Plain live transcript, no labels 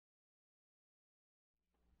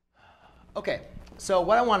Okay, so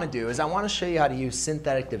what I want to do is I want to show you how to use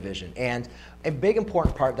synthetic division. And a big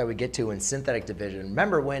important part that we get to in synthetic division,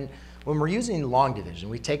 remember when we're using long division,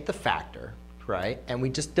 we take the factor, right, and we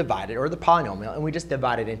just divide it, or the polynomial, and we just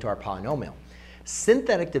divide it into our polynomial.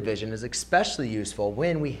 Synthetic division is especially useful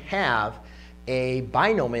when we have a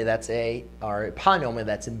binomial or a polynomial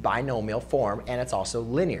that's in binomial form, and it's also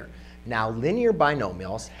linear. Now, linear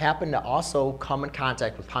binomials happen to also come in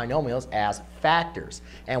contact with polynomials as factors,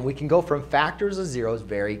 and we can go from factors to zeros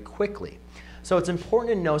very quickly. So it's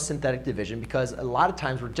important to know synthetic division because a lot of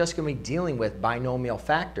times we're just going to be dealing with binomial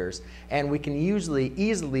factors, and we can usually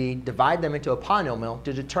easily divide them into a polynomial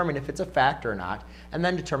to determine if it's a factor or not, and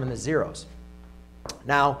then determine the zeros.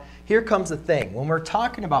 Now, here comes the thing. When we're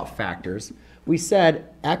talking about factors, we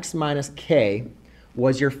said x minus k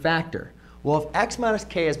was your factor. Well, if x minus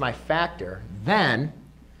k is my factor, then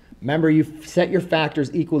remember you set your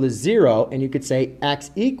factors equal to 0, and you could say x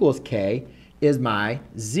equals k is my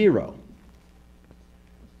 0.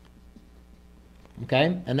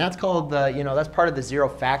 Okay? And that's called the, that's part of the zero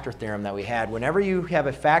factor theorem that we had. Whenever you have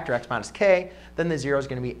a factor x minus k, then the 0 is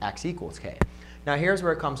going to be x equals k. Now, here's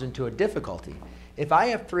where it comes into a difficulty. If I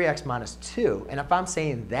have 3x minus 2, and if I'm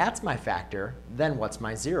saying that's my factor, then what's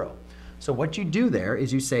my 0? So what you do there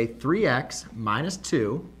is you say 3x minus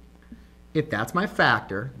 2, if that's my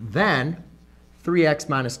factor, then 3x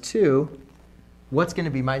minus 2, what's going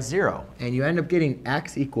to be my 0? And you end up getting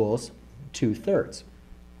x equals 2/3.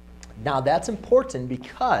 Now that's important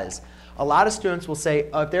because a lot of students will say,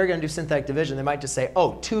 if they're going to do synthetic division, they might just say,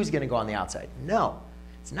 oh, 2 is going to go on the outside. No,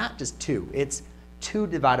 it's not just 2. It's 2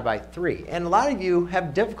 divided by 3. And a lot of you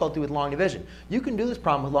have difficulty with long division. You can do this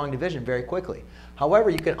problem with long division very quickly.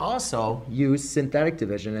 However, you can also use synthetic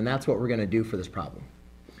division, and that's what we're going to do for this problem.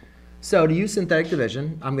 So to use synthetic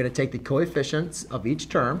division, I'm going to take the coefficients of each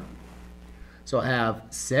term. So I have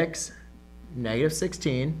 6, negative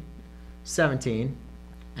 16, 17,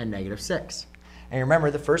 and negative 6. And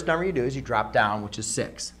remember, the first number you do is you drop down, which is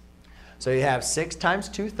 6. So you have 6 times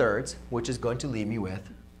 2/3, which is going to leave me with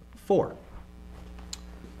 4.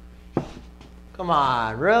 Come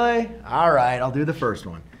on, really? All right, I'll do the first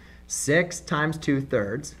one. 6 times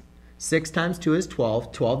 2/3. 6 times 2 is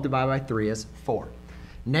 12. 12 divided by 3 is 4.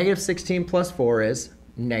 Negative 16 plus 4 is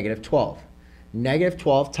negative 12. Negative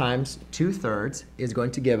 12 times 2/3 is going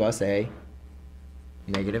to give us a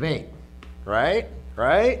negative 8. Right?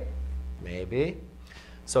 Right? Maybe.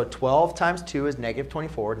 So 12 times 2 is negative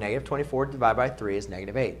 24. Negative 24 divided by 3 is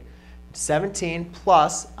negative 8. 17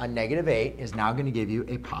 plus a negative 8 is now going to give you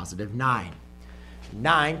a positive 9.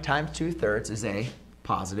 9 times 2/3 is a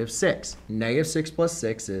positive 6. Negative 6 plus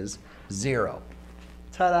 6 is 0.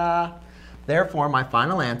 Ta-da! Therefore, my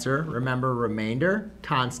final answer, remember, remainder,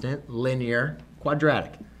 constant, linear,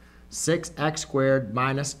 quadratic. 6x squared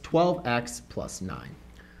minus 12x plus 9.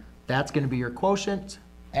 That's going to be your quotient,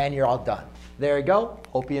 and you're all done. There you go.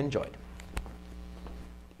 Hope you enjoyed.